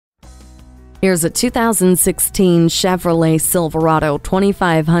Here's a 2016 Chevrolet Silverado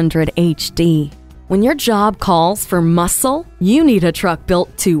 2500 HD. When your job calls for muscle, you need a truck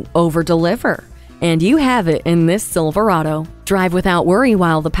built to over-deliver. And you have it in this Silverado. Drive without worry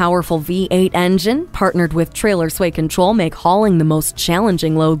while the powerful V8 engine, partnered with trailer sway control, make hauling the most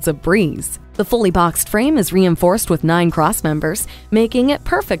challenging loads a breeze. The fully boxed frame is reinforced with 9 crossmembers, making it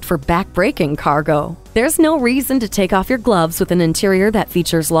perfect for back-breaking cargo. There's no reason to take off your gloves with an interior that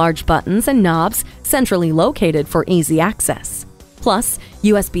features large buttons and knobs centrally located for easy access. Plus,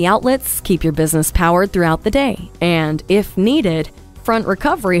 USB outlets keep your business powered throughout the day, and if needed, front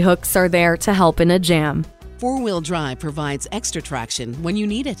recovery hooks are there to help in a jam. 4-wheel drive provides extra traction when you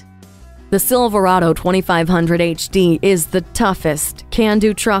need it. The Silverado 2500 HD is the toughest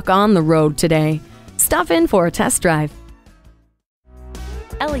can-do truck on the road today. Stop in for a test drive.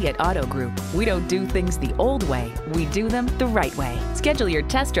 Elliott Auto Group. We don't do things the old way, we do them the right way. Schedule your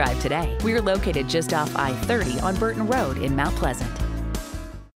test drive today. We're located just off I-30 on Burton Road in Mount Pleasant.